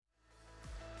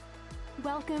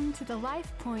Welcome to the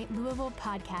Life Point Louisville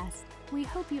podcast. We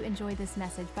hope you enjoy this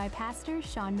message by Pastor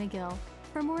Sean McGill.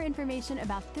 For more information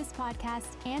about this podcast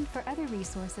and for other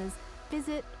resources,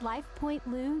 visit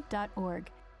lifepointlou.org.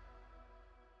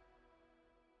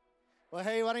 Well,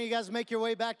 hey, why don't you guys make your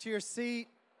way back to your seat?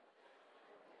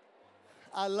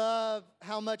 I love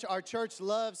how much our church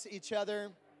loves each other.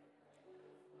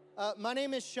 My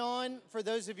name is Sean. For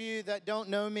those of you that don't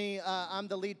know me, I'm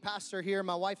the lead pastor here,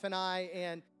 my wife and I,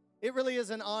 and it really is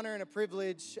an honor and a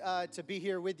privilege to be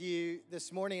here with you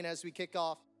this morning as we kick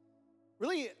off.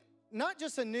 Really, not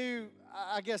just a new,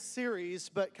 series,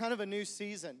 but kind of a new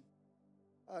season.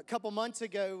 A couple months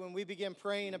ago when we began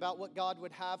praying about what God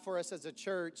would have for us as a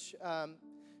church,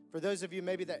 for those of you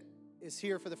maybe that is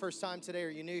here for the first time today or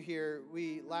you're new here,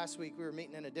 last week we were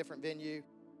meeting in a different venue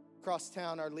across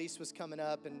town. Our lease was coming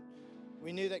up and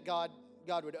we knew that God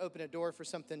would open a door for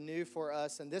something new for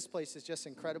us, and this place is just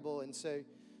incredible. And so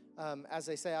as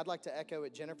they say, I'd like to echo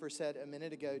what Jennifer said a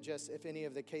minute ago. Just if any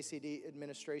of the KCD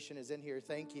administration is in here,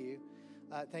 thank you.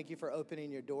 Thank you for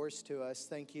opening your doors to us.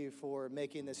 Thank you for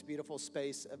making this beautiful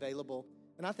space available.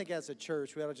 And I think as a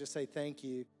church, we ought to just say thank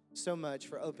you so much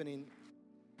for opening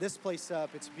this place up.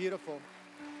 It's beautiful.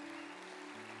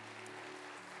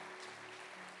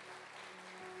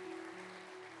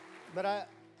 But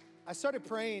I started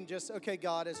praying just, okay,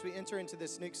 God, as we enter into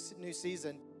this new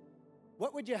season,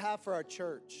 what would you have for our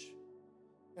church?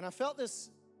 And I felt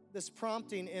this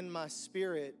prompting in my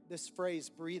spirit, this phrase,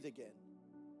 breathe again.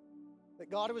 That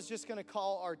God was just gonna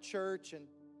call our church, and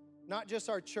not just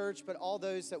our church, but all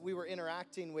those that we were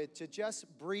interacting with, to just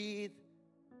breathe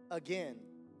again.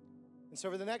 And so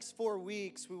over the next 4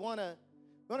 weeks, we wanna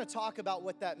talk about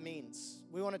what that means.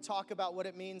 We wanna talk about what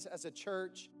it means as a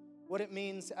church, what it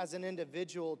means as an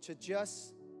individual to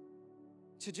just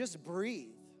breathe.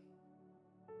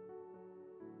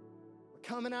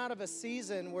 Coming out of a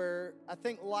season where I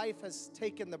think life has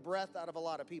taken the breath out of a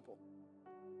lot of people.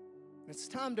 And it's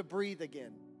time to breathe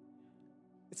again.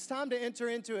 It's time to enter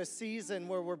into a season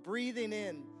where we're breathing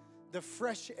in the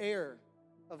fresh air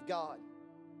of God.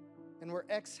 And we're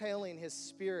exhaling His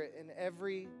Spirit in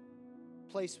every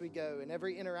place we go, in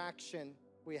every interaction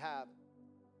we have.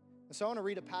 And so I want to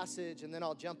read a passage and then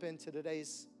I'll jump into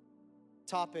today's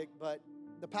topic. But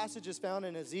the passage is found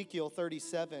in Ezekiel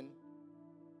 37.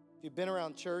 If you've been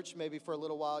around church, maybe for a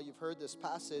little while, you've heard this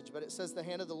passage, but it says, the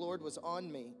hand of the Lord was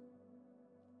on me.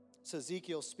 It's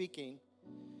Ezekiel speaking.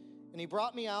 And He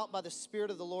brought me out by the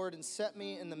Spirit of the Lord and set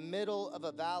me in the middle of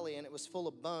a valley, and it was full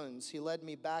of bones. He led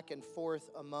me back and forth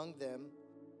among them.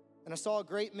 And I saw a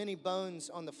great many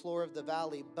bones on the floor of the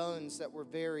valley, bones that were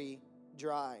very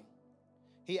dry.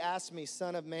 He asked me,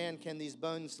 Son of man, can these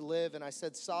bones live? And I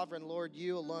said, Sovereign Lord,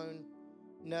 you alone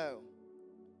know.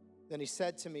 Then He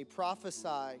said to me,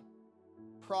 prophesy.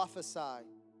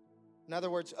 In other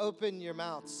words, open your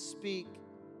mouth, speak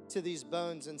to these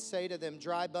bones and say to them,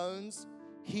 dry bones,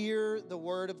 hear the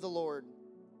word of the Lord.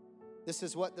 This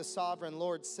is what the sovereign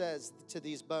Lord says to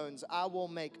these bones. I will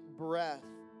make breath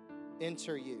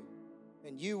enter you,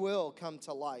 and you will come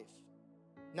to life.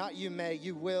 Not you may,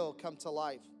 you will come to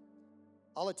life.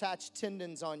 I'll attach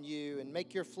tendons on you and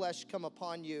make your flesh come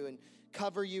upon you and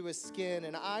cover you with skin,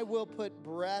 and I will put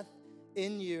breath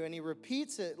in you. And He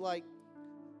repeats it like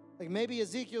maybe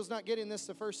Ezekiel's not getting this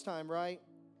the first time, right?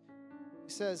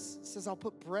 He says, I'll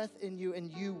put breath in you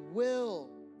and you will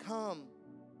come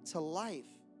to life.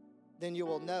 Then you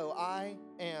will know I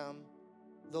am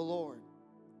the Lord.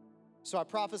 So I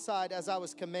prophesied as I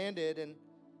was commanded, and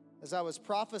as I was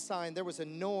prophesying, there was a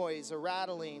noise, a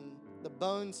rattling. The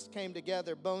bones came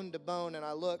together, bone to bone, and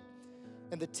I looked,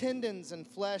 and the tendons and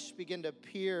flesh began to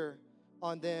appear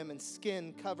on them, and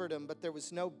skin covered them, but there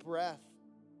was no breath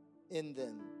in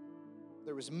them.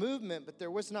 There was movement, but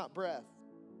there was not breath.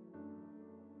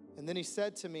 And then He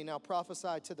said to me, now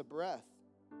prophesy to the breath.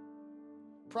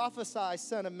 Prophesy,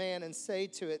 Son of man, and say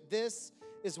to it, this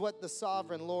is what the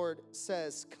sovereign Lord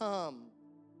says. Come,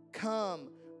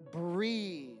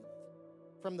 breathe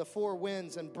from the four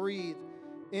winds and breathe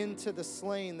into the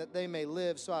slain that they may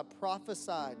live. So I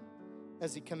prophesied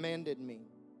as He commanded me,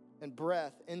 and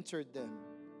breath entered them.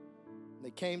 They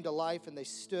came to life and they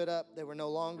stood up. They were no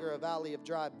longer a valley of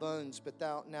dry bones, but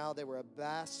now they were a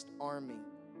vast army.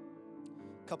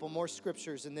 A couple more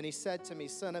scriptures. And then He said to me,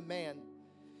 Son of man,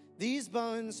 these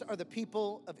bones are the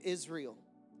people of Israel.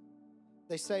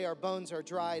 They say our bones are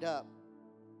dried up.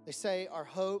 They say our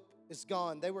hope is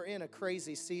gone. They were in a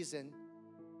crazy season.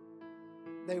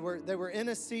 They were in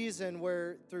a season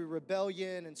where through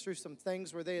rebellion and through some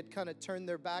things where they had kind of turned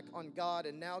their back on God,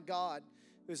 and now God,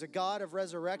 who's a God of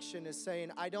resurrection, is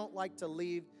saying, I don't like to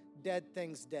leave dead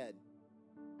things dead.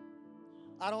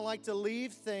 I don't like to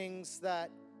leave things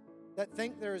that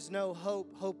think there is no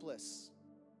hope hopeless.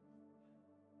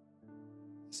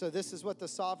 So this is what the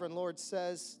sovereign Lord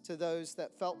says to those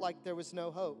that felt like there was no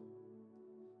hope.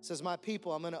 He says, my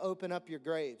people, I'm going to open up your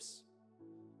graves.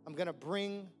 I'm going to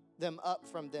bring them up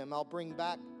from them. I'll bring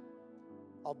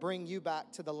you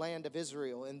back to the land of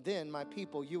Israel. And then, my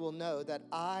people, you will know that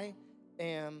I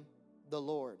am the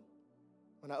Lord.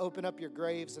 When I open up your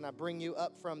graves and I bring you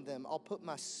up from them, I'll put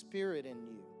my spirit in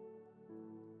you.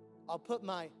 I'll put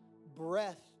my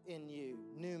breath in you,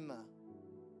 pneuma.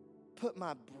 Put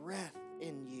my breath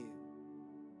in you.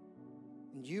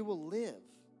 And you will live.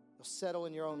 You'll settle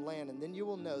in your own land. And then you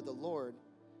will know the Lord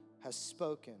has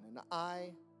spoken. And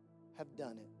I have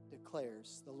done it,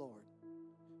 declares the Lord.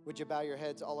 Would you bow your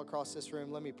heads all across this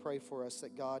room? Let me pray for us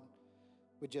that God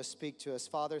would just speak to us.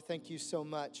 Father, thank you so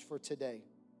much for today.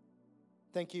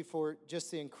 Thank you for just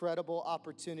the incredible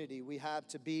opportunity we have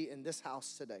to be in this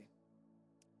house today.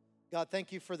 God,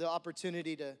 thank you for the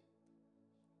opportunity to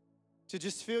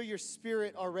just feel your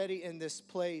spirit already in this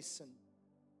place. And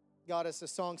God, as the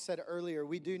song said earlier,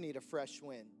 we do need a fresh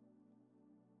wind.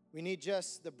 We need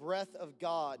just the breath of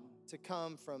God to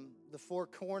come from the four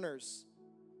corners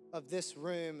of this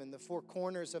room and the four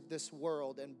corners of this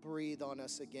world and breathe on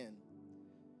us again.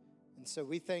 And so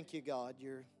we thank you, God.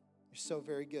 You're so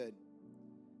very good.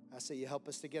 I say you help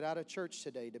us to get out of church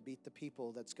today to beat the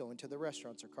people that's going to the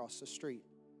restaurants across the street.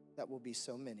 That will be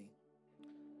so many.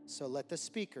 So let the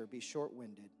speaker be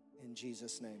short-winded. In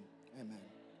Jesus' name, amen.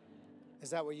 Is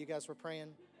that what you guys were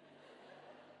praying?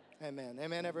 Amen.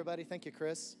 Amen, everybody. Thank you,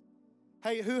 Chris.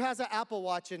 Hey, who has an Apple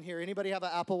Watch in here? Anybody have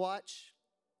an Apple Watch?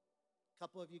 A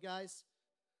couple of you guys.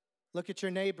 Look at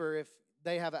your neighbor if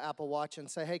they have an Apple Watch and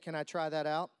say, hey, can I try that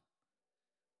out?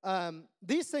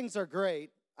 These things are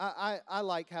great. I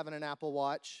like having an Apple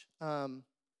Watch,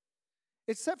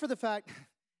 except for the fact,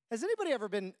 has anybody ever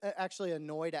been actually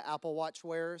annoyed at Apple Watch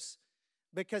wearers?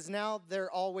 Because now they're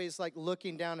always like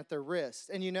looking down at their wrist,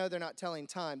 and you know they're not telling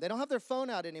time. They don't have their phone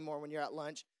out anymore when you're at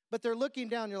lunch, but they're looking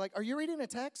down. You're like, are you reading a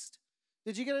text?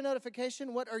 Did you get a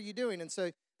notification? What are you doing? And so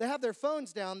they have their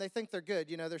phones down. They think they're good.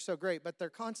 You know, they're so great, but they're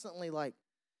constantly like,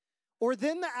 or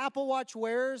then the Apple Watch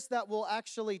wearers that will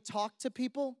actually talk to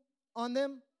people on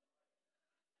them.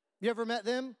 You ever met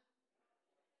them?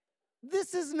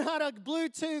 This is not a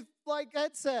Bluetooth like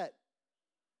headset.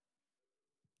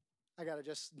 I got to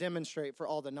just demonstrate for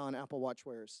all the non-Apple Watch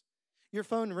wearers. Your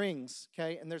phone rings,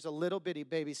 okay, and there's a little bitty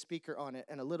baby speaker on it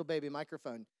and a little baby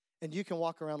microphone, and you can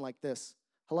walk around like this.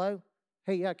 Hello?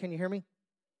 Hey, yeah, can you hear me?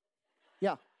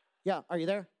 Yeah, are you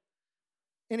there?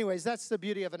 Anyways, that's the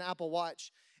beauty of an Apple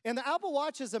Watch. And the Apple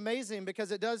Watch is amazing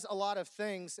because it does a lot of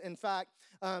things. In fact,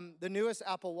 the newest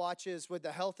Apple Watches with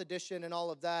the health edition and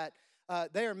all of that,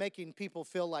 they are making people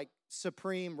feel like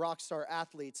supreme rock star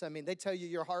athletes. I mean, they tell you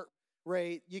your heart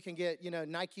rate. You can get,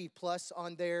 Nike Plus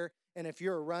on there. And if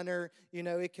you're a runner,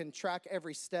 it can track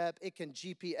every step. It can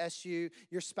GPS you.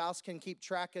 Your spouse can keep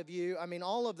track of you. I mean,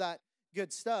 all of that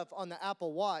good stuff on the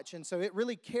Apple Watch. And so it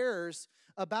really cares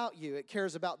about you. It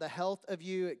cares about the health of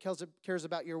you. It cares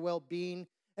about your well-being.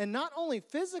 And not only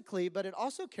physically, but it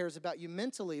also cares about you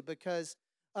mentally, because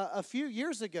a few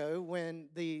years ago when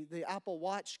the Apple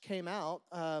Watch came out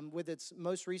with its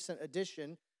most recent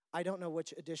edition, I don't know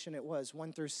which edition it was,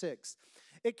 1 through 6,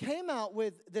 it came out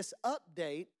with this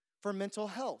update for mental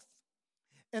health.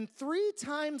 And 3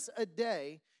 times a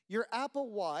day, your Apple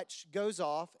Watch goes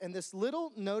off, and this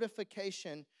little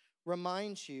notification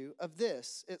reminds you of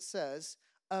this. It says,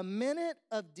 a minute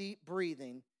of deep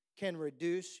breathing can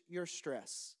reduce your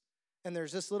stress. And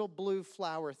there's this little blue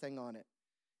flower thing on it.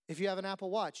 If you have an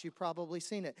Apple Watch, you've probably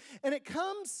seen it. And it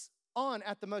comes on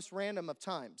at the most random of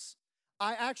times.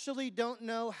 I actually don't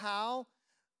know how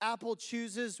Apple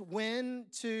chooses when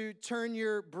to turn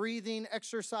your breathing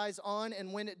exercise on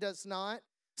and when it does not.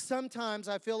 Sometimes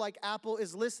I feel like Apple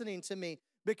is listening to me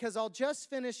because I'll just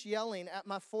finish yelling at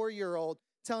my 4-year-old,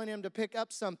 telling him to pick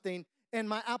up something, and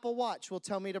my Apple Watch will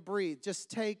tell me to breathe. Just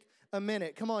take a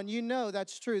minute. Come on,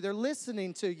 that's true. They're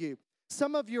listening to you.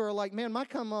 Some of you are like, man, mine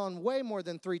come on way more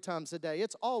than 3 times a day.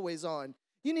 It's always on.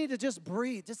 You need to just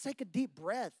breathe. Just take a deep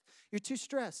breath. You're too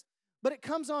stressed. But it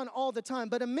comes on all the time,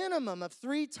 but a minimum of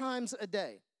 3 times a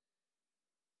day.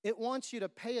 It wants you to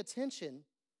pay attention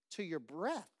to your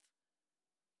breath.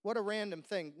 What a random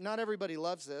thing. Not everybody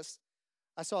loves this.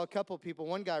 I saw a couple of people.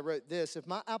 One guy wrote this: if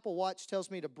my Apple Watch tells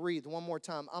me to breathe one more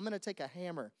time, I'm going to take a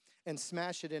hammer and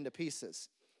smash it into pieces.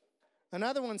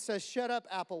 Another one says, shut up,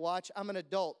 Apple Watch. I'm an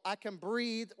adult. I can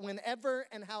breathe whenever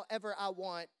and however I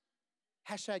want.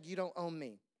 Hashtag you don't own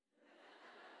me.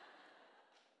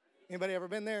 Anybody ever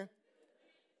been there?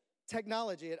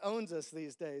 technology, it owns us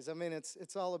these days. I mean,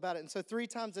 it's all about it. And so 3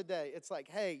 times a day, it's like,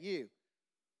 hey, you,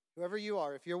 whoever you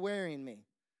are, if you're wearing me,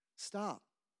 stop.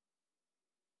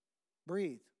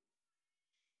 Breathe.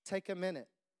 Take a minute.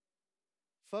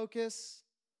 Focus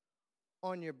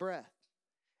on your breath.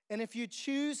 And if you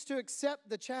choose to accept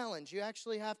the challenge, you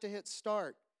actually have to hit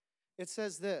start. It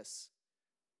says this,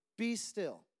 be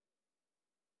still.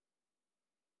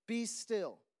 Be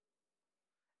still.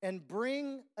 And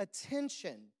bring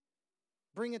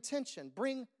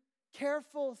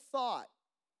careful thought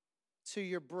to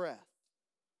your breath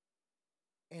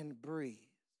and breathe.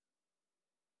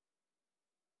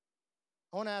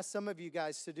 I want to ask some of you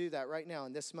guys to do that right now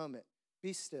in this moment.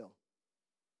 Be still,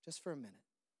 just for a minute.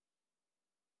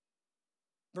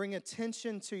 Bring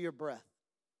attention to your breath.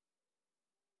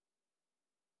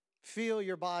 Feel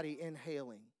your body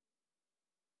inhaling.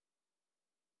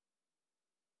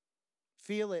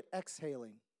 Feel it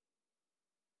exhaling.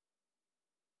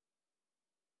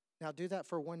 Now do that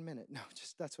for 1 minute. No,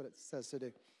 just that's what it says to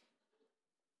do.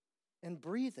 And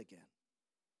breathe again.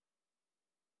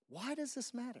 Why does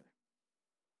this matter?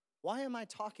 Why am I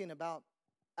talking about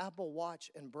Apple Watch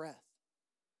and breath?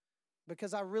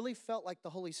 Because I really felt like the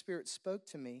Holy Spirit spoke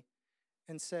to me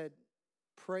and said,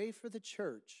 pray for the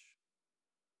church.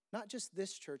 Not just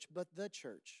this church, but the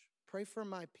church. Pray for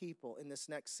my people in this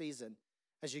next season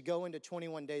as you go into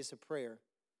 21 days of prayer,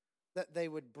 that they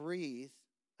would breathe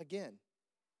again.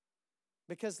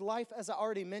 Because life, as I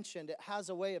already mentioned, it has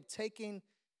a way of taking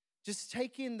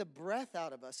the breath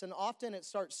out of us. And often it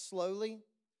starts slowly.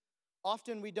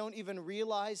 Often we don't even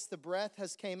realize the breath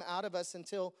has came out of us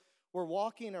until we're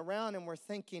walking around and we're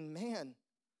thinking, man,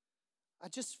 I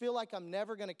just feel like I'm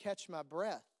never going to catch my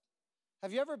breath.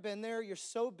 Have you ever been there? You're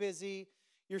so busy.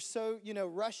 You're so,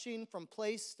 rushing from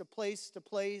place to place to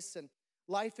place, and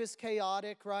life is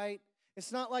chaotic, right?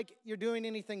 It's not like you're doing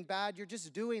anything bad. You're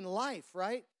just doing life,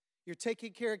 right? You're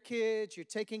taking care of kids. You're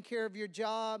taking care of your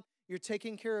job. You're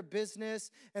taking care of business.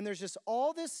 And there's just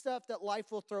all this stuff that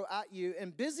life will throw at you.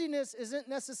 And busyness isn't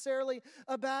necessarily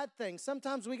a bad thing.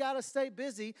 Sometimes we got to stay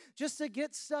busy just to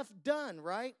get stuff done,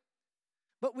 right?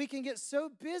 But we can get so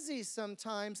busy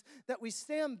sometimes that we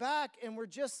stand back and we're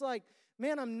just like,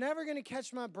 man, I'm never going to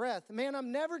catch my breath. Man,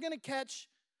 I'm never going to catch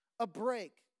a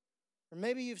break. Or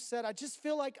maybe you've said, I just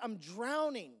feel like I'm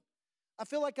drowning. I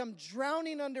feel like I'm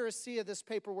drowning under a sea of this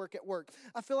paperwork at work.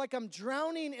 I feel like I'm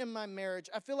drowning in my marriage.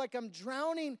 I feel like I'm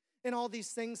drowning in all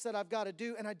these things that I've got to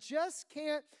do, and I just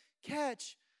can't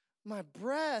catch my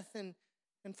breath. And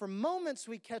for moments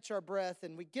we catch our breath,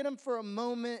 and we get them for a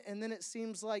moment, and then it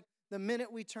seems like the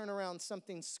minute we turn around,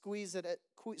 something squeezes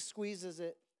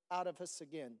it out of us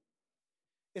again.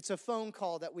 It's a phone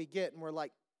call that we get, and we're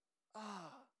like,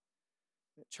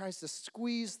 It tries to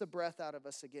squeeze the breath out of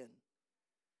us again.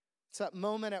 It's that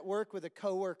moment at work with a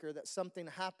coworker that something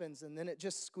happens and then it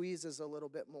just squeezes a little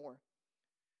bit more.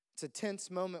 It's a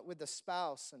tense moment with a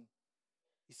spouse and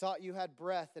you thought you had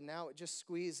breath and now it just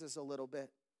squeezes a little bit.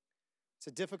 It's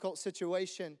a difficult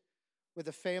situation with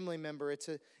a family member. It's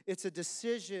a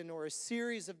decision or a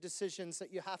series of decisions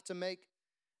that you have to make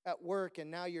at work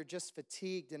and now you're just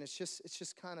fatigued and it's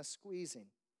just kind of squeezing.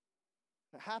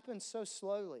 It happens so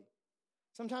slowly.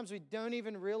 Sometimes we don't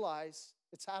even realize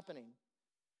it's happening.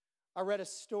 I read a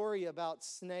story about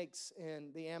snakes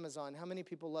in the Amazon. How many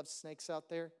people love snakes out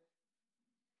there?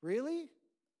 Really?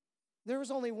 There was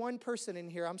only one person in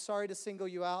here. I'm sorry to single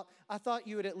you out. I thought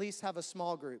you would at least have a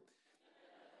small group.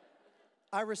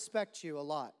 I respect you a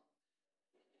lot.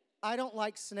 I don't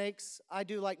like snakes. I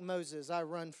do like Moses. I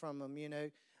run from them,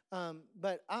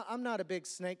 But I'm not a big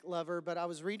snake lover, but I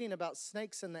was reading about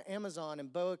snakes in the Amazon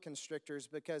and boa constrictors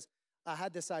because I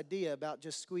had this idea about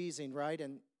just squeezing, right?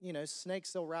 And,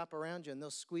 snakes, they'll wrap around you and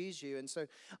they'll squeeze you. And so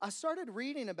I started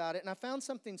reading about it and I found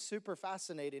something super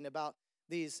fascinating about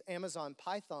these Amazon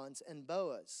pythons and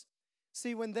boas.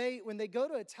 See, when they go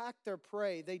to attack their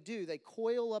prey, they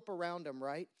coil up around them,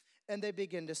 right? And they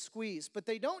begin to squeeze. But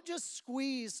they don't just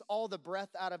squeeze all the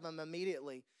breath out of them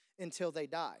immediately until they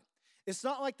die. It's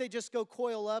not like they just go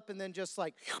coil up and then just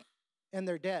and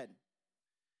they're dead.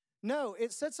 No,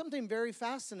 it said something very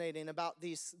fascinating about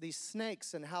these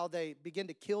snakes and how they begin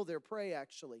to kill their prey,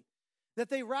 actually. That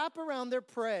they wrap around their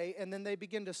prey and then they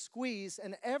begin to squeeze,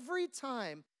 and every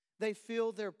time they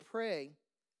feel their prey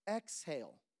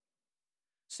exhale.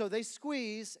 So they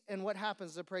squeeze, and what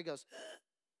happens? The prey goes,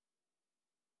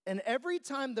 and every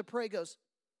time the prey goes,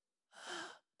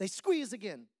 they squeeze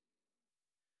again.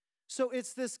 So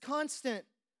it's this constant,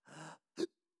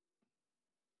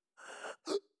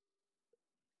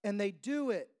 and they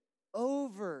do it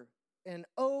over and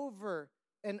over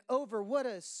and over. What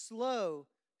a slow,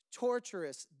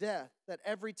 torturous death that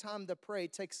every time the prey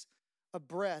takes a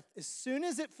breath, as soon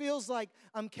as it feels like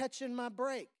I'm catching my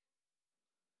break,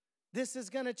 this is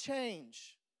going to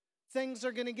change. Things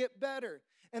are going to get better.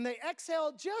 And they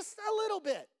exhale just a little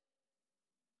bit.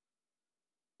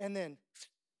 And then,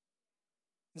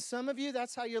 and some of you,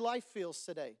 that's how your life feels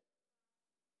today.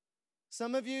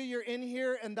 Some of you, you're in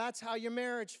here and that's how your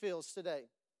marriage feels today.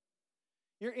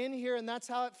 You're in here and that's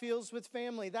how it feels with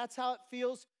family. That's how it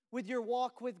feels with your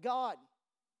walk with God.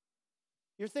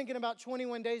 You're thinking about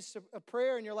 21 days of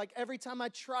prayer and you're like, every time I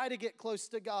try to get close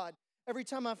to God, every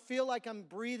time I feel like I'm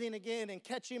breathing again and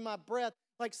catching my breath,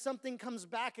 like something comes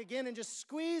back again and just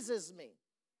squeezes me.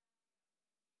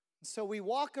 So we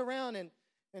walk around and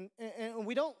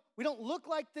we don't look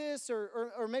like this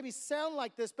or maybe sound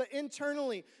like this, but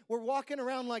internally we're walking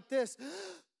around like this.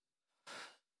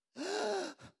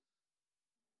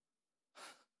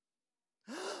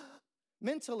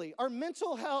 Mentally, our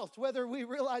mental health, whether we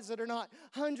realize it or not,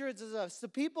 hundreds of us, the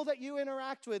people that you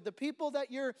interact with, the people that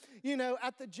you're,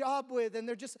 at the job with, and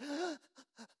they're just,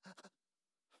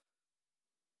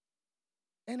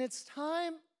 and it's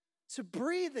time to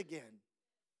breathe again.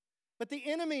 But the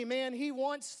enemy, man, he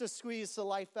wants to squeeze the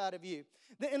life out of you.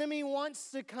 The enemy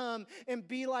wants to come and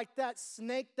be like that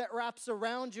snake that wraps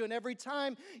around you. And every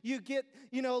time you get,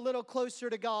 a little closer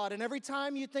to God, and every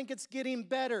time you think it's getting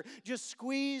better, just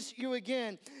squeeze you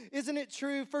again. Isn't it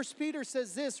true? 1 Peter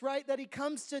says this, right? That he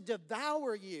comes to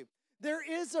devour you. There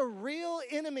is a real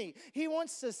enemy. He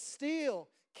wants to steal,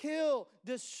 kill,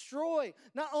 destroy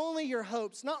not only your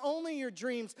hopes, not only your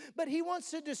dreams, but he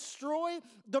wants to destroy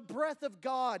the breath of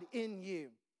God in you.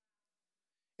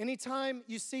 Anytime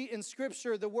you see in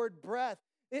Scripture the word breath,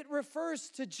 it refers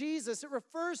to Jesus. It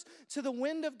refers to the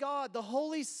wind of God, the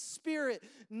Holy Spirit,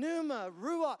 pneuma,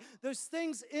 ruach, those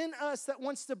things in us that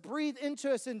wants to breathe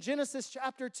into us. In Genesis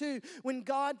chapter 2, when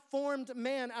God formed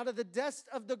man out of the dust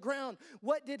of the ground,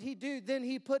 what did he do? Then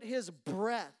he put his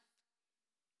breath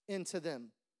into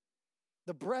them.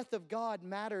 The breath of God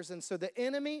matters, and so the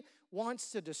enemy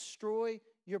wants to destroy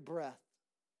your breath.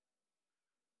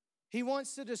 He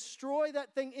wants to destroy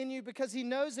that thing in you because he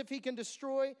knows if he can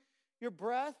destroy your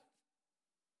breath,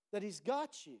 that he's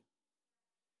got you.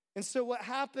 And so what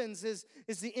happens is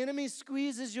the enemy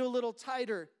squeezes you a little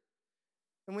tighter.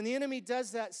 And when the enemy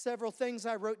does that, several things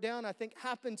I wrote down I think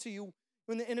happen to you.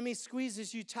 When the enemy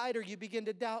squeezes you tighter, you begin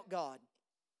to doubt God.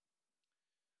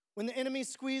 When the enemy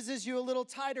squeezes you a little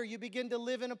tighter, you begin to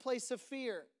live in a place of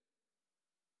fear.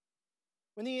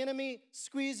 When the enemy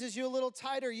squeezes you a little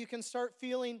tighter, you can start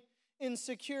feeling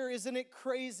insecure. Isn't it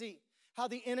crazy how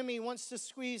the enemy wants to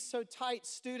squeeze so tight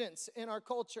students in our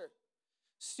culture?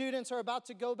 Students are about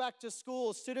to go back to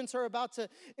school. Students are about to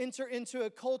enter into a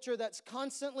culture that's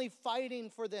constantly fighting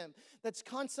for them, that's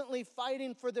constantly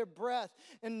fighting for their breath.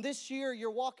 And this year,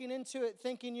 you're walking into it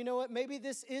thinking, you know what, maybe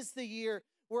this is the year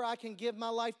where I can give my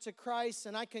life to Christ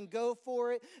and I can go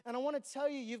for it. And I want to tell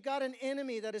you, you've got an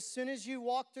enemy that as soon as you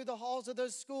walk through the halls of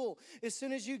those schools, as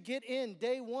soon as you get in,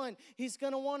 day one, he's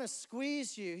going to want to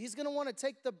squeeze you. He's going to want to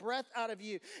take the breath out of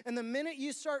you. And the minute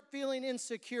you start feeling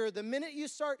insecure, the minute you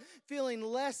start feeling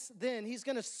less than, he's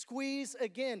going to squeeze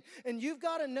again. And you've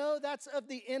got to know that's of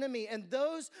the enemy. And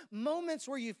those moments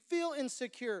where you feel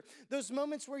insecure, those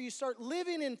moments where you start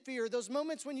living in fear, those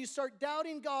moments when you start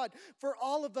doubting God, for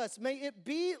all of us, may it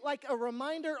be like a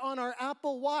reminder on our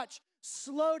Apple Watch.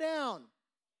 Slow down.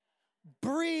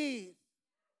 Breathe.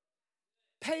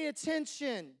 Pay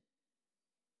attention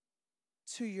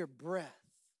to your breath.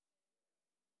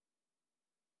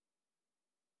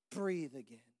 Breathe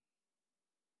again.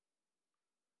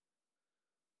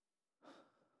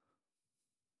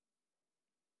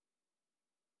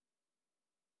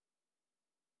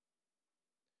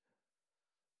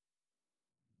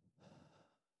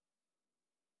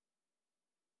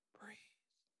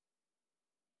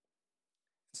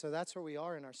 So that's where we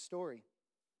are in our story.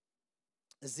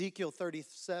 Ezekiel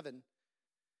 37.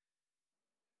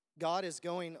 God is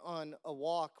going on a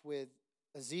walk with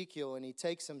Ezekiel, and he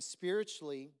takes him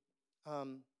spiritually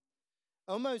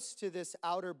almost to this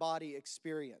outer body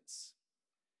experience.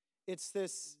 It's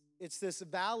this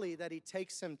valley that he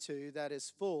takes him to that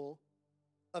is full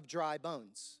of dry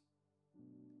bones.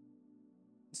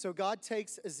 So God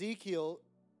takes Ezekiel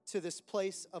to this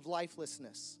place of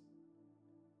lifelessness.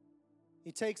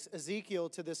 He takes Ezekiel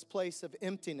to this place of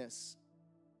emptiness.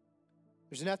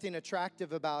 There's nothing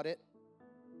attractive about it.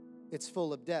 It's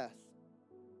full of death.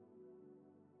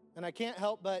 And I can't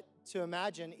help but to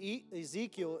imagine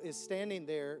Ezekiel is standing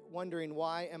there wondering,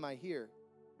 why am I here?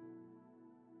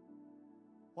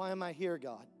 Why am I here,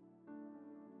 God?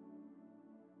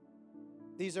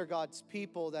 These are God's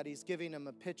people that he's giving them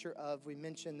a picture of. We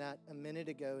mentioned that a minute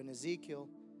ago. And Ezekiel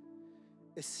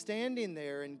is standing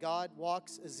there, and God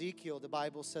walks Ezekiel, the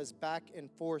Bible says, back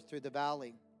and forth through the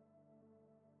valley.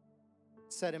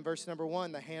 It said in verse number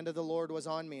 1, the hand of the Lord was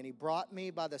on me, and he brought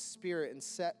me by the Spirit and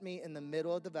set me in the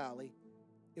middle of the valley.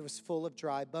 It was full of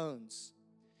dry bones.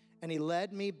 And he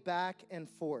led me back and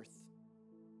forth.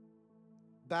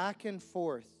 Back and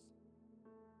forth.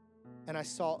 And I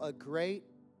saw a great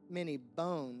many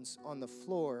bones on the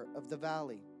floor of the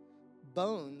valley.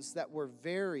 Bones that were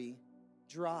very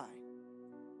dry.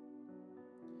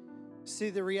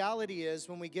 See, the reality is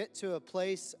when we get to a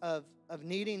place of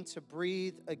needing to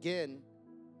breathe again,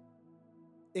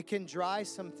 it can dry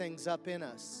some things up in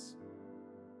us.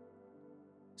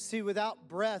 See, without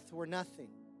breath, we're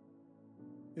nothing.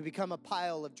 We become a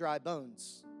pile of dry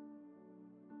bones.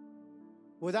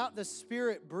 Without the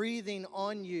Spirit breathing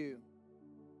on you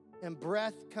and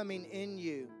breath coming in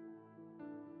you,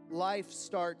 life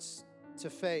starts to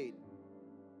fade.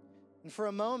 And for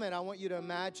a moment, I want you to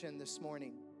imagine this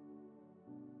morning,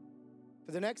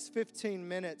 for the next 15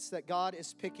 minutes, that God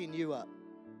is picking you up.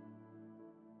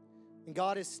 And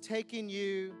God is taking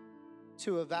you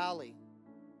to a valley.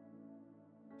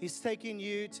 He's taking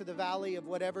you to the valley of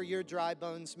whatever your dry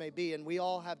bones may be. And we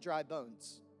all have dry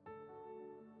bones.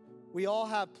 We all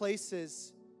have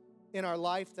places in our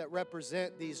life that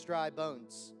represent these dry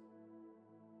bones.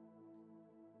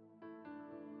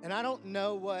 And I don't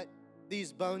know what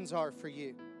these bones are for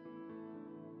you.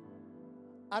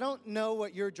 I don't know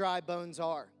what your dry bones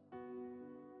are.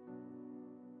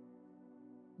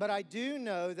 But I do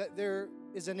know that there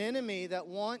is an enemy that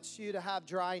wants you to have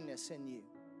dryness in you.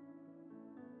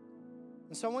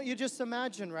 And so I want you to just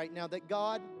imagine right now that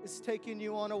God is taking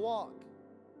you on a walk.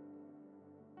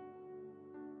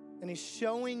 And he's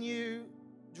showing you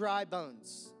dry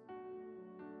bones.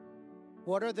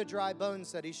 What are the dry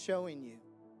bones that he's showing you?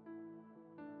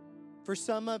 For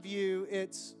some of you,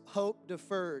 it's hope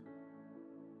deferred.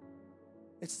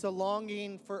 It's the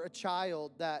longing for a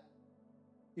child that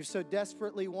you've so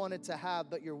desperately wanted to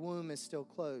have, but your womb is still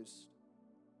closed.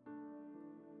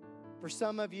 For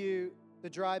some of you, the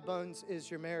dry bones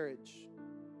is your marriage.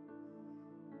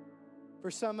 For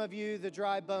some of you, the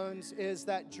dry bones is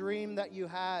that dream that you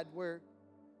had where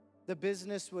the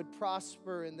business would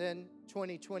prosper, and then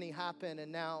 2020 happened,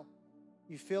 and now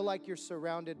you feel like you're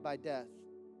surrounded by death.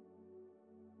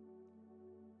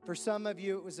 For some of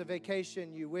you, it was a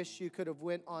vacation you wish you could have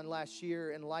went on last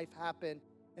year, and life happened,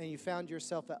 and you found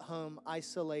yourself at home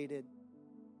isolated,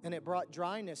 and it brought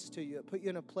dryness to you. It put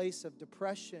you in a place of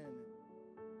depression,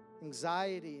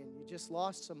 anxiety, and you just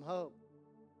lost some hope.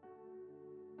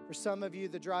 For some of you,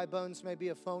 the dry bones may be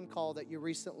a phone call that you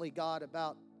recently got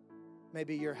about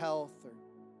maybe your health or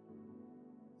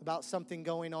about something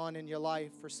going on in your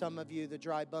life. For some of you, the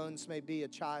dry bones may be a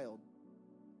child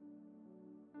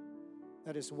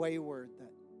that is wayward,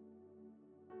 that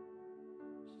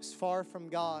is far from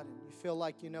God, and you feel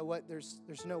like, you know what, there's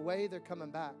no way they're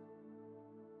coming back.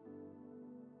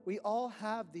 We all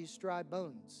have these dry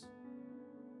bones.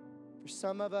 For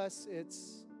some of us,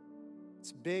 it's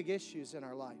big issues in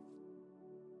our life.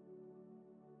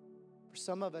 For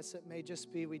some of us, it may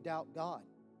just be we doubt God.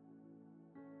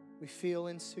 We feel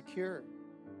insecure.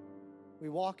 We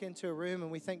walk into a room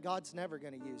and we think God's never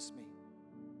going to use me.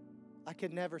 I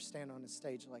could never stand on a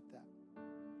stage like that.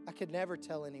 I could never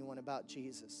tell anyone about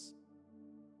Jesus.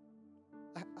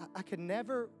 I could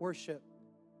never worship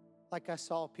like I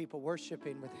saw people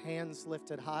worshiping with hands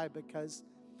lifted high, because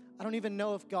I don't even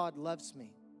know if God loves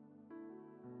me.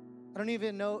 I don't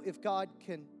even know if God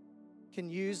can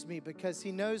use me, because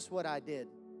he knows what I did.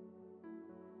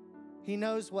 He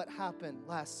knows what happened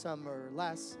last summer,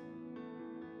 last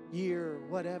year,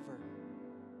 whatever.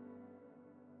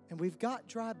 And we've got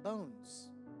dry bones.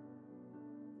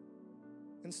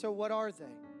 And so what are they?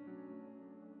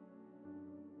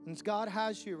 And God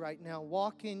has you right now,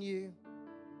 walking you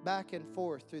back and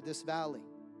forth through this valley.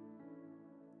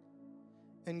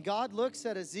 And God looks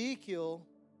at Ezekiel.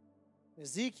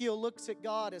 Ezekiel looks at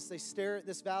God as they stare at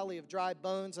this valley of dry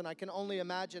bones, and I can only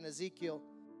imagine Ezekiel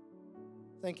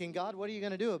thinking, God, what are you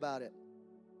going to do about it?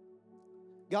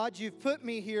 God, you've put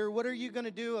me here. What are you going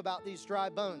to do about these dry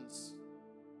bones?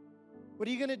 What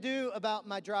are you going to do about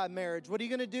my dry marriage? What are you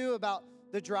going to do about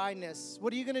the dryness?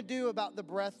 What are you going to do about the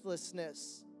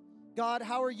breathlessness? God,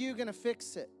 how are you going to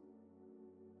fix it?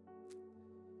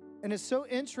 And it's so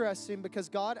interesting because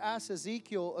God asked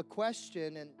Ezekiel a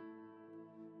question,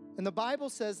 and the Bible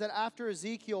says that after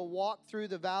Ezekiel walked through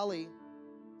the valley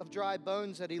of dry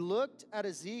bones, that he looked at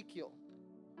Ezekiel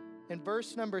in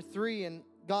verse number 3, and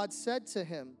God said to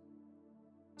him,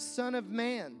 Son of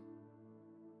man,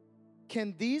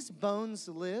 can these bones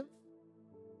live?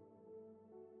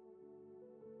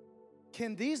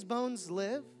 Can these bones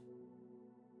live?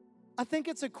 I think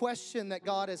it's a question that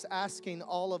God is asking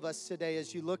all of us today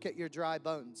as you look at your dry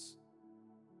bones.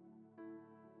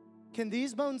 Can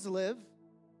these bones live?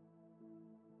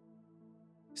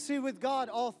 See, with God,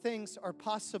 all things are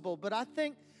possible. But I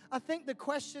think the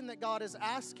question that God is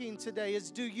asking today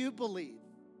is, do you believe?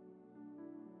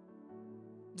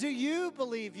 Do you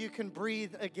believe you can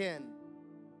breathe again?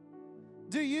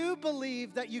 Do you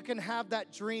believe that you can have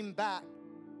that dream back?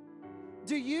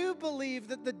 Do you believe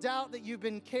that the doubt that you've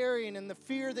been carrying and the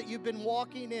fear that you've been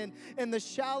walking in and the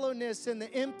shallowness and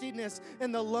the emptiness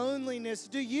and the loneliness,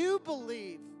 do you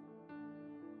believe?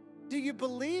 Do you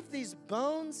believe these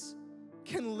bones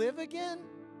can live again?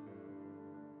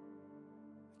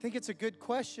 I think it's a good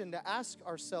question to ask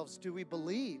ourselves, do we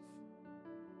believe?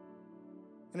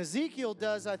 And Ezekiel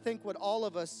does, I think, what all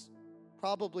of us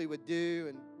probably would do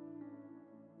and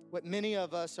what many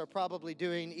of us are probably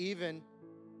doing even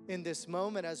in this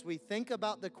moment as we think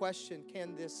about the question,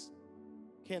 can this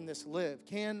live?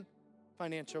 Can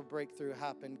financial breakthrough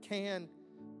happen? Can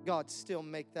God still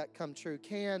make that come true?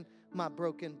 Can my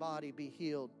broken body be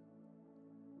healed?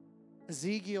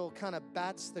 Ezekiel kind of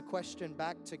bats the question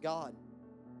back to God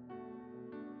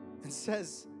and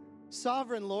says,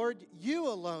 Sovereign Lord, you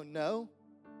alone know.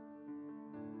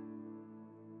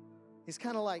 He's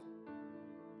kind of like,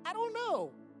 I don't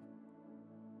know.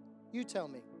 You tell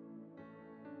me.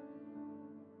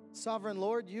 Sovereign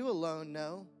Lord, you alone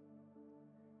know.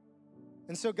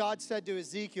 And so God said to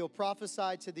Ezekiel,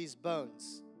 prophesy to these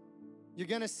bones. You're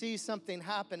going to see something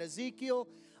happen. Ezekiel,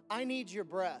 I need your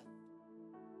breath.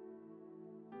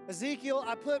 Ezekiel,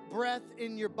 I put breath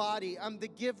in your body. I'm the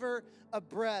giver of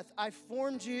breath. I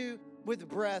formed you with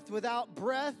breath. Without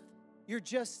breath, you're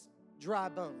just dry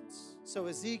bones. So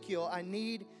Ezekiel, I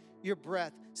need your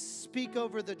breath. Speak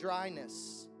over the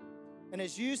dryness. And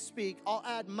as you speak, I'll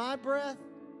add my breath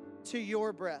to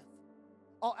your breath.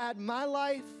 I'll add my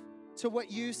life to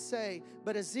what you say.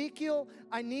 But Ezekiel,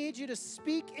 I need you to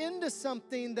speak into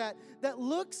something that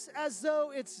looks as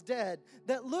though it's dead,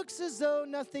 that looks as though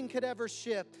nothing could ever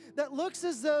shift, that looks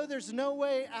as though there's no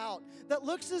way out, that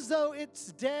looks as though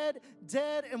it's dead,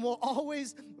 and will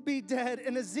always be dead.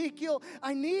 And Ezekiel,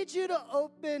 I need you to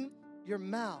open your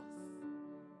mouth.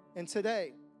 And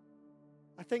today,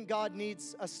 I think God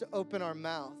needs us to open our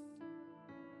mouth.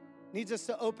 Needs us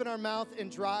to open our mouth in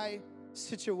dry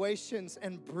situations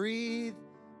and breathe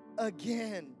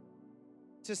again,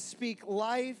 to speak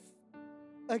life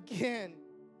again.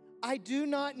 I do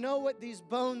not know what these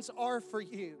bones are for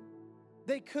you.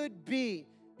 They could be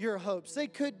your hopes. They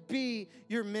could be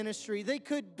your ministry. They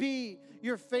could be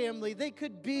your family. They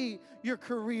could be your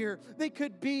career. They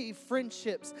could be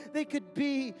friendships. They could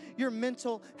be your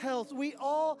mental health. We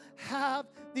all have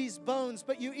these bones,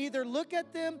 but you either look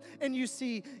at them and you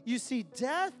see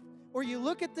death, or you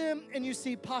look at them and you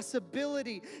see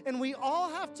possibility. And we all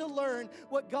have to learn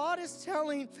what God is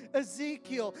telling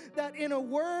Ezekiel, that in a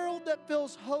world that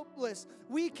feels hopeless,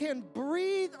 we can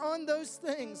breathe on those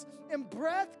things, and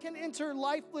breath can enter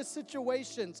lifeless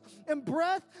situations, and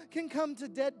breath can come to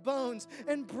dead bones,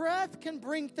 and breath can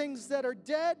bring things that are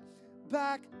dead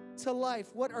back to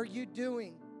life. What are you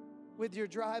doing with your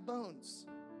dry bones?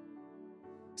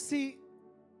 See,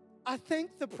 I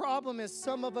think the problem is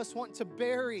some of us want to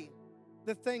bury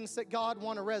the things that God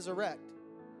wants to resurrect.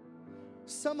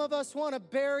 Some of us want to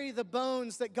bury the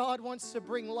bones that God wants to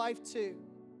bring life to.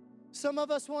 Some of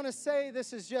us want to say,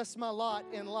 this is just my lot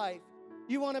in life.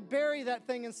 You want to bury that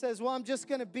thing and says, well, I'm just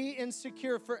going to be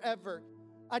insecure forever.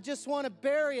 I just want to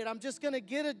bury it. I'm just going to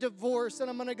get a divorce and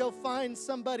I'm going to go find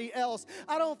somebody else.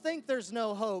 I don't think there's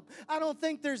no hope. I don't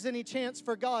think there's any chance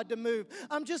for God to move.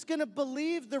 I'm just going to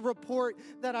believe the report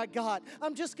that I got.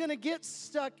 I'm just going to get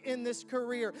stuck in this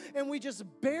career. And we just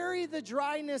bury the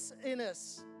dryness in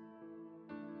us.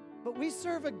 But we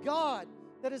serve a God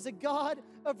that is a God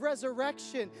of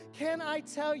resurrection. Can I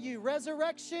tell you,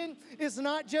 resurrection is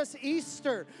not just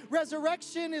Easter.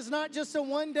 Resurrection is not just a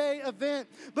one-day event,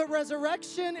 but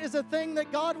resurrection is a thing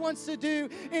that God wants to do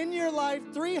in your life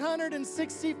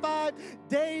 365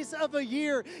 days of a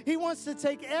year. He wants to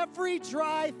take every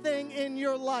dry thing in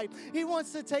your life. He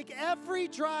wants to take every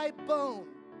dry bone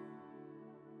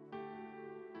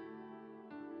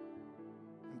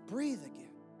and breathe again.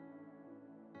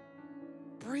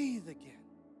 Breathe again.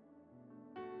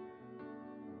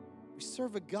 We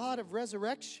serve a God of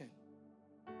resurrection.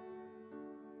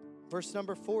 Verse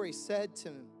number 4, he said to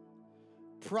him,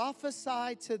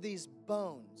 prophesy to these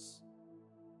bones.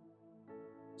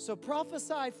 So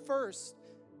prophesy first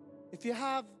If you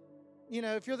have,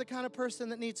 if you're the kind of person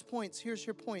that needs points, here's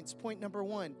your points. Point number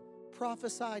 1,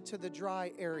 prophesy to the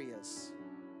dry areas.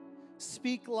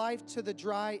 Speak life to the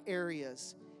dry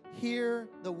areas. Hear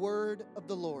the word of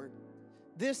the Lord.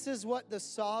 This is what the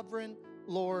sovereign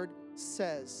Lord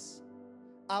says.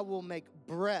 I will make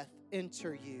breath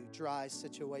enter you, dry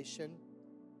situation,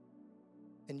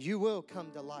 and you will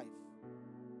come to life.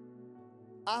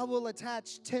 I will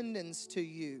attach tendons to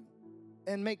you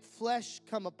and make flesh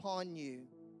come upon you,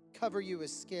 cover you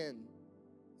with skin,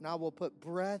 and I will put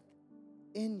breath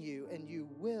in you, and you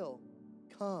will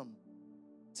come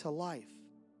to life.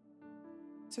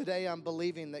 Today, I'm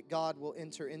believing that God will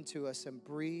enter into us and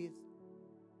breathe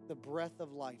the breath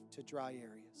of life to dry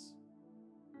areas.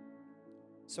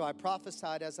 So I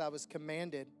prophesied as I was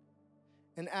commanded,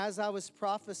 and as I was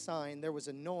prophesying, there was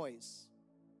a noise,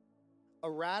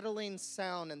 a rattling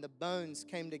sound, and the bones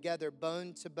came together,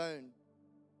 bone to bone.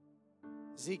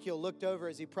 Ezekiel looked over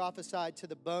as he prophesied to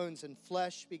the bones, and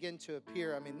flesh began to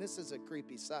appear. I mean, this is a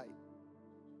creepy sight.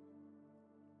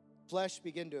 Flesh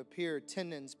began to appear,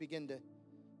 tendons began to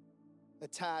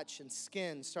attach, and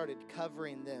skin started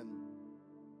covering them.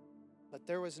 But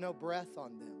there was no breath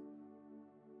on them.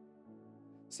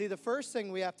 See, the first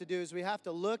thing we have to do is we have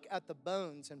to look at the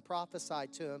bones and prophesy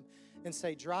to them and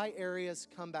say, dry areas,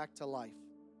 come back to life.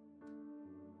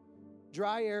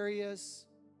 Dry areas,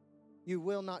 you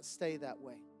will not stay that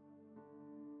way.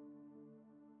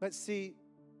 But see,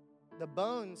 the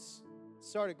bones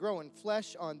started growing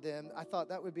flesh on them. I thought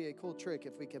that would be a cool trick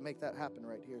if we could make that happen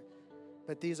right here.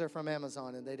 But these are from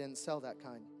Amazon, and they didn't sell that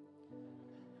kind.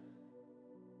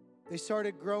 They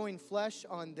started growing flesh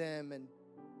on them and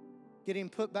getting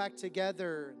put back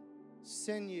together,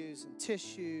 sinews and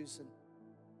tissues and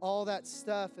all that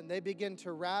stuff, and they begin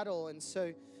to rattle. And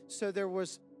so there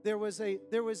was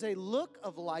a look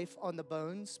of life on the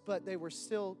bones, but they were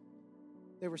still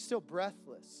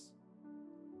breathless.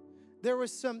 There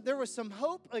was some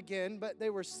hope again, but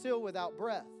they were still without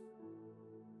breath.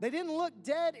 They didn't look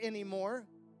dead anymore,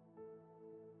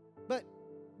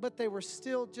 but they were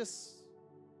still just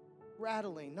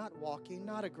rattling, not walking,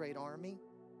 not a great army.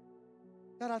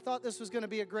 God, I thought this was going to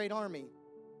be a great army.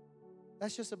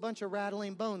 That's just a bunch of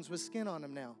rattling bones with skin on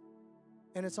them now.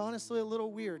 And it's honestly a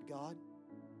little weird, God.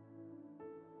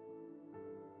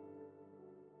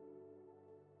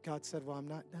 God said, well, I'm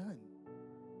not done.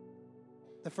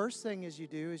 The first thing you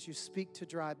do is you speak to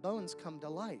dry bones come to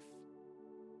life.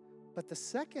 But the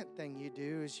second thing you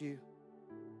do is you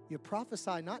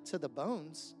prophesy not to the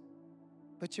bones,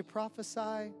 but you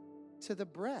prophesy to the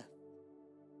breath.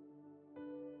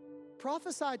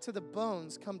 Prophesy to the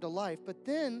bones come to life, but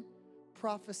then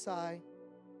prophesy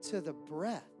to the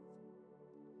breath.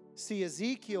 See,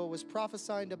 Ezekiel was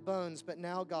prophesying to bones, but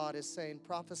now God is saying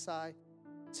prophesy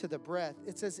to the breath.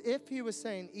 It's as if he was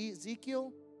saying,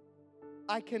 Ezekiel,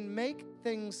 I can make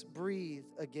things breathe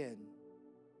again.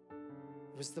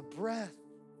 It was the breath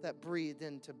that breathed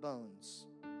into bones.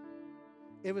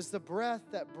 It was the breath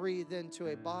that breathed into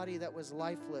a body that was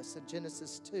lifeless in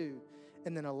Genesis 2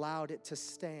 and then allowed it to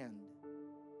stand.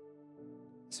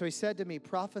 So he said to me,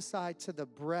 prophesy to the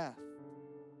breath.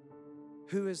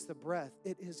 Who is the breath?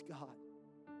 It is God.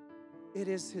 It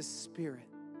is his Spirit.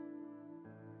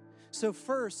 So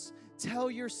first,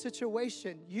 tell your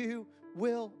situation, you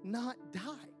will not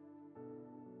die.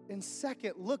 And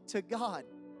second, look to God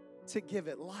to give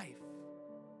it life.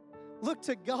 Look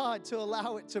to God to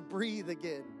allow it to breathe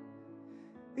again.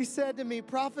 He said to me,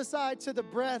 prophesy to the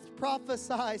breath,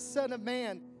 prophesy, Son of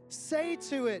man. Say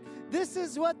to it, this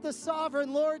is what the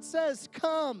sovereign Lord says,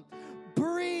 come,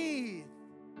 breathe.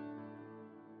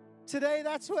 Today,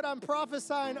 that's what I'm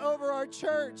prophesying over our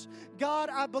church. God,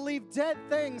 I believe dead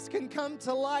things can come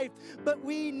to life, but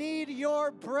we need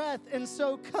your breath. And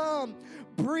so come,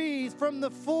 breathe from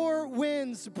the four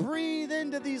winds, breathe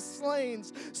into these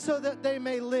slains so that they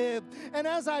may live. And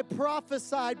as I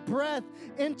prophesied, breath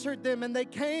entered them and they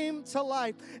came to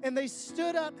life and they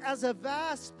stood up as a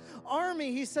vast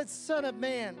army. He said, Son of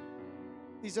man,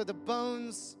 these are the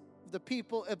bones of the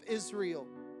people of Israel.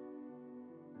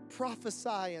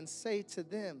 Prophesy and say to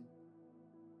them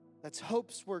that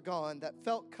hopes were gone, that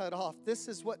felt cut off. This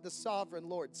is what the sovereign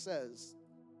Lord says.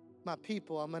 My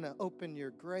people, I'm going to open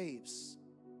your graves,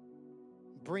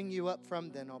 bring you up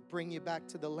from them. I'll bring you back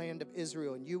to the land of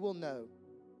Israel, and you will know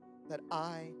that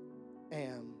I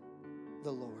am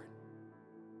the Lord.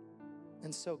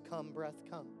 And so come, breath,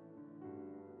 come.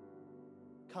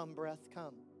 Come, breath,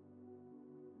 come.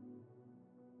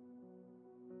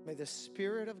 May the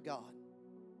Spirit of God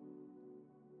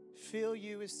fill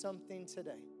you with something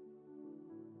today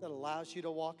that allows you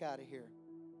to walk out of here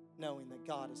knowing that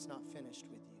God is not finished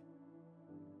with you.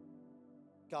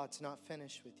 God's not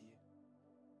finished with you.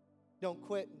 Don't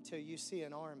quit until you see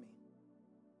an army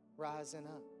rising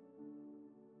up.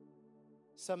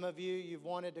 Some of you, you've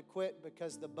wanted to quit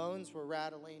because the bones were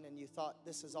rattling and you thought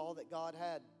this is all that God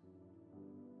had.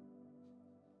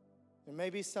 There may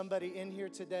be somebody in here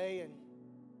today and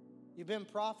you've been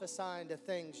prophesying to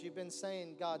things. You've been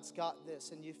saying God's got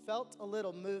this, and you felt a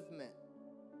little movement,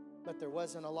 but there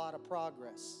wasn't a lot of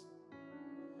progress.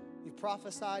 You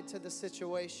prophesied to the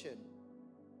situation.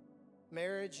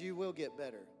 Marriage, you will get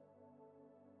better.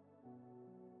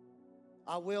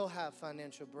 I will have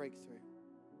financial breakthrough.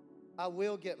 I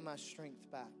will get my strength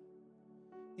back.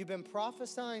 You've been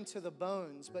prophesying to the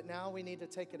bones, but now we need to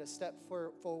take it a step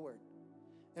forward.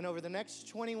 And over the next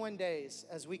 21 days,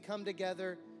 as we come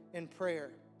together in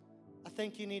prayer, I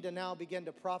think you need to now begin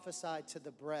to prophesy to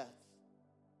the breath.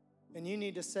 And you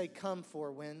need to say, come,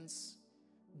 four winds.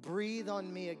 Breathe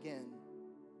on me again.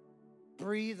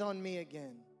 Breathe on me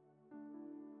again.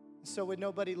 So with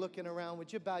nobody looking around,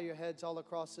 would you bow your heads all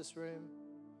across this room?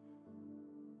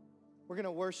 We're going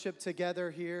to worship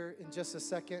together here in just a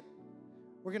second.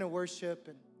 We're going to worship.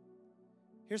 And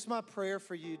here's my prayer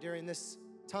for you during this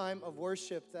time of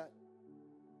worship, that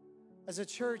as a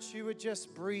church, you would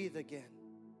just breathe again.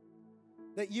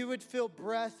 That you would feel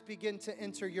breath begin to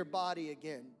enter your body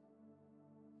again.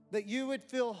 That you would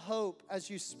feel hope as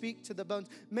you speak to the bones.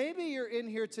 Maybe you're in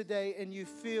here today and you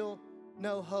feel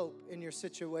no hope in your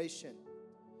situation.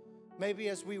 Maybe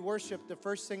as we worship, the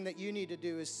first thing that you need to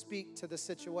do is speak to the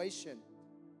situation,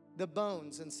 the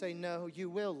bones, and say, no, you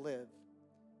will live.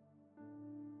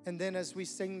 And then as we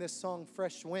sing this song,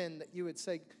 Fresh Wind, that you would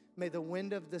say, may the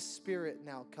wind of the Spirit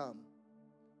now come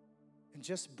and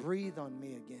just breathe on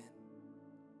me again.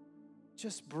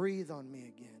 Just breathe on me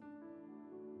again.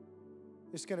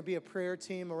 There's going to be a prayer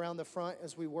team around the front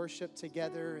as we worship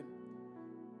together, and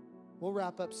we'll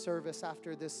wrap up service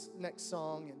after this next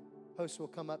song, and host will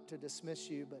come up to dismiss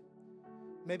you. But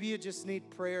maybe you just need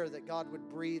prayer that God would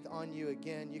breathe on you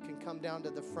again. You can come down to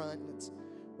the front, and it's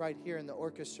right here in the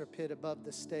orchestra pit above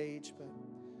the stage. But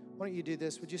why don't you do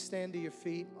this? Would you stand to your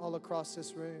feet all across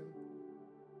this room?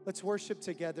 Let's worship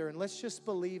together, and let's just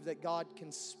believe that God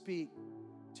can speak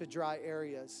to dry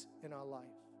areas in our life.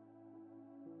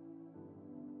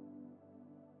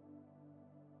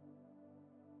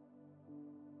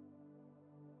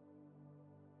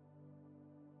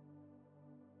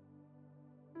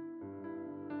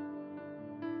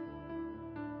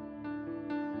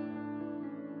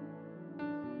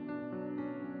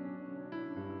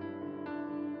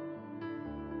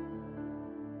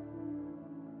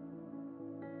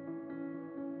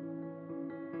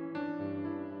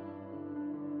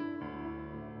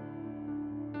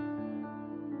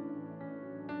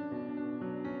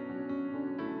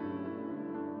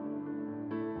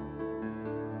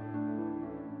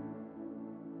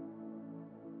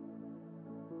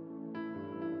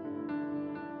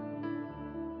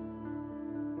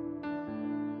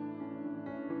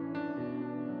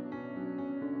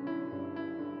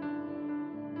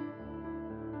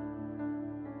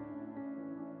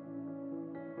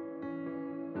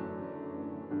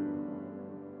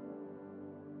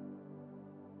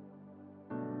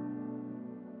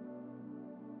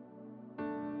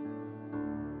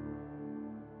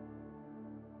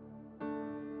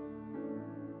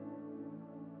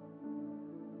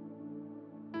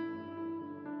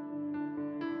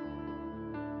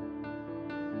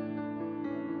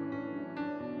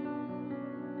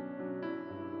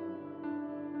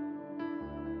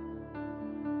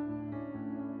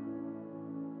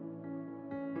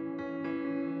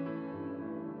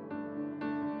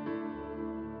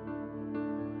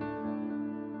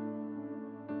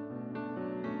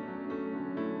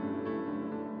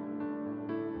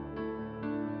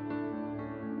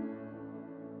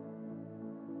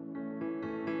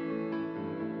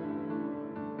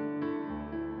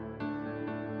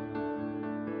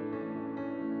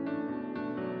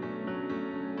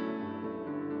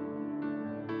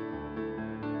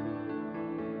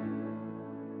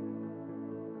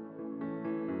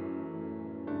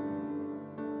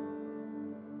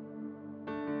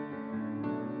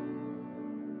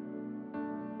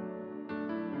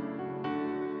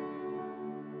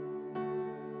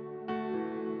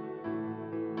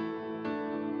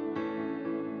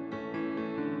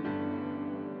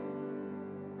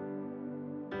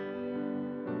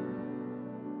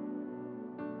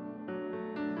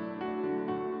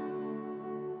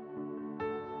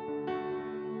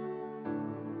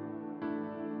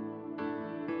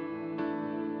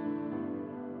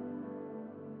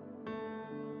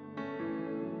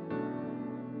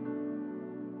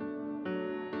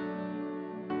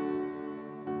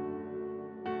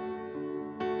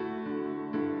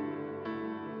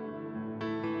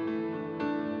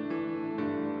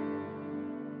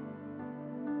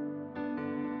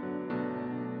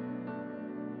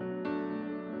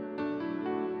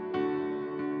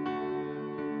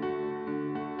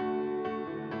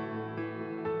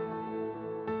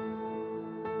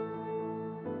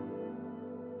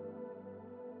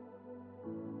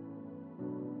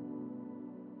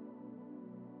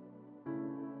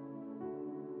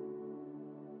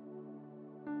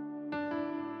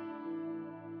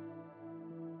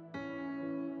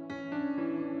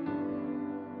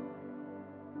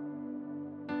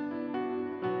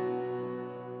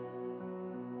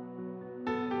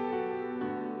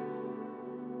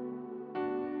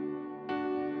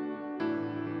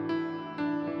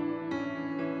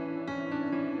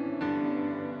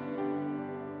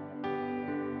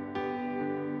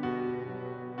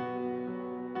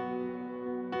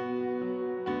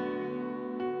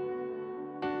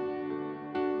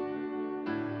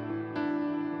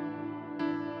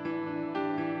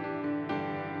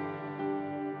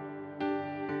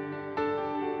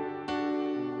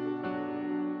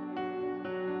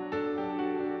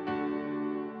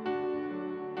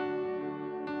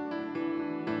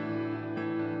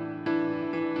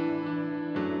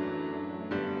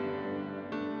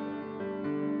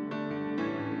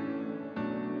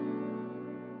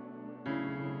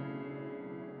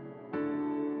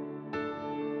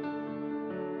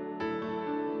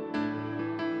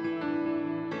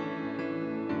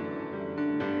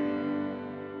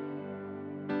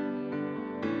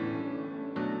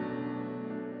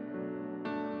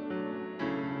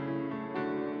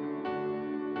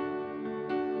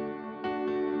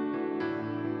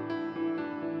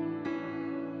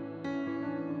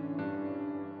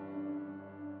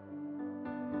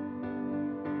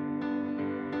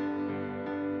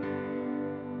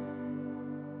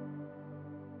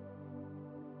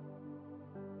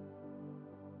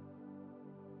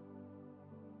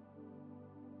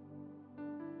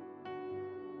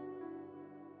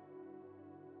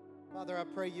 Father, I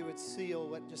pray you would seal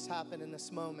what just happened in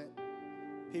this moment.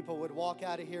 People would walk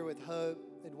out of here with hope.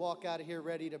 They'd walk out of here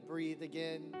ready to breathe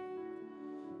again.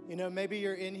 You know, maybe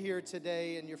you're in here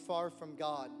today and you're far from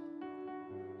God.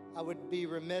 I would be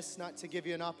remiss not to give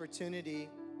you an opportunity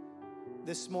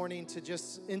this morning to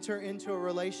just enter into a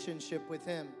relationship with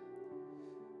Him.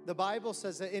 The Bible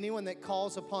says that anyone that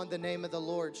calls upon the name of the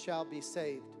Lord shall be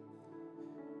saved.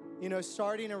 You know,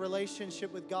 starting a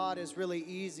relationship with God is really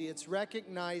easy. It's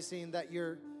recognizing that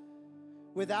you're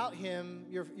without Him,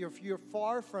 you're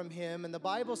far from Him. And the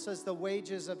Bible says the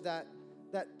wages of that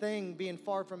thing being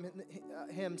far from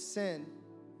Him, sin,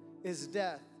 is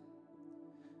death.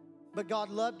 But God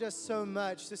loved us so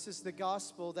much, this is the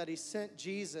gospel, that He sent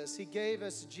Jesus. He gave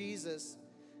us Jesus.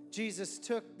 Jesus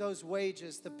took those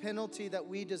wages, the penalty that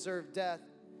we deserve, death.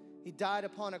 He died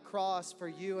upon a cross for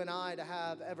you and I to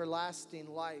have everlasting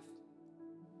life.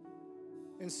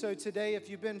 And so today, if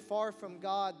you've been far from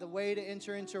God, the way to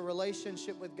enter into a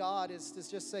relationship with God is to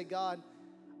just say, God,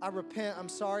 I repent. I'm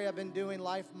sorry I've been doing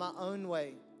life my own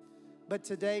way. But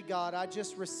today, God, I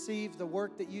just received the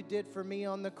work that you did for me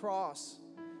on the cross.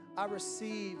 I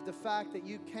received the fact that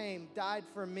you came, died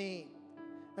for me,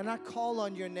 and I call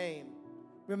on your name.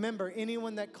 Remember,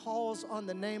 anyone that calls on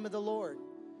the name of the Lord.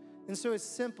 And so it's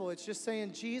simple. It's just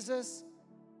saying, Jesus,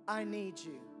 I need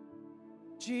you.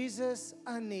 Jesus,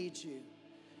 I need you.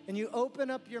 And you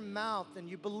open up your mouth and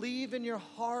you believe in your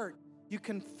heart. You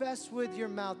confess with your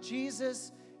mouth,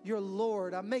 Jesus, you're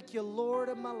Lord. I make you Lord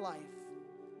of my life.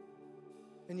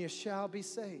 And you shall be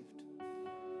saved.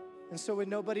 And so with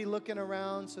nobody looking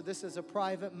around, so this is a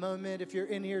private moment. If you're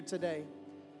in here today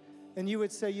and you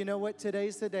would say, you know what,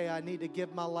 today's the day I need to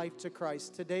give my life to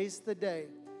Christ. Today's the day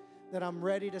that I'm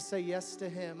ready to say yes to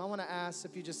Him. I want to ask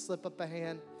if you just slip up a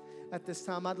hand at this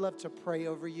time. I'd love to pray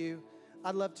over you.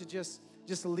 I'd love to just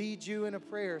lead you in a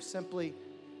prayer, simply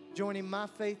joining my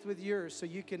faith with yours so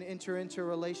you can enter into a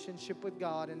relationship with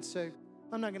God. And so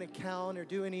I'm not going to count or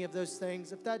do any of those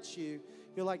things. If that's you,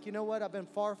 you're like, you know what, I've been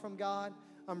far from God.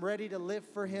 I'm ready to live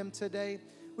for Him today.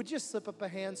 Would you just slip up a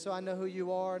hand so I know who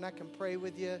you are and I can pray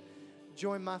with you,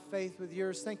 join my faith with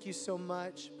yours. Thank you so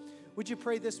much. Would you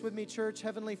pray this with me, church?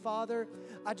 Heavenly Father,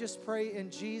 I just pray in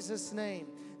Jesus' name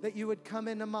that you would come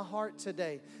into my heart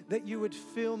today, that you would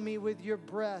fill me with your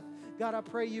breath. God, I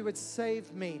pray you would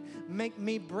save me, make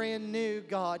me brand new,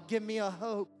 God. Give me a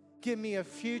hope, give me a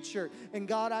future. And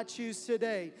God, I choose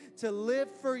today to live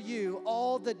for you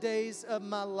all the days of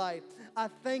my life. I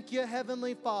thank you,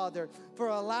 Heavenly Father, for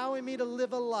allowing me to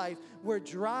live a life where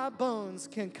dry bones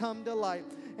can come to life.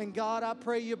 And God, I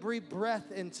pray you breathe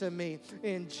breath into me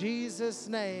in Jesus'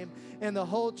 name. And the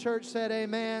whole church said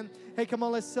amen. Hey, come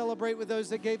on, let's celebrate with those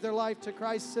that gave their life to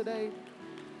Christ today.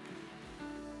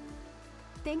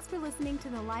 Thanks for listening to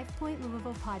the LifePoint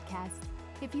Louisville podcast.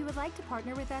 If you would like to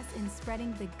partner with us in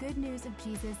spreading the good news of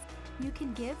Jesus, you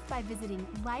can give by visiting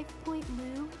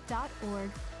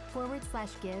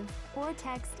lifepointlou.org/give or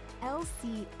text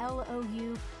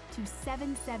LCLOU to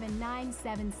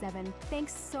 77977.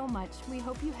 Thanks so much. We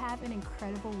hope you have an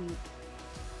incredible week.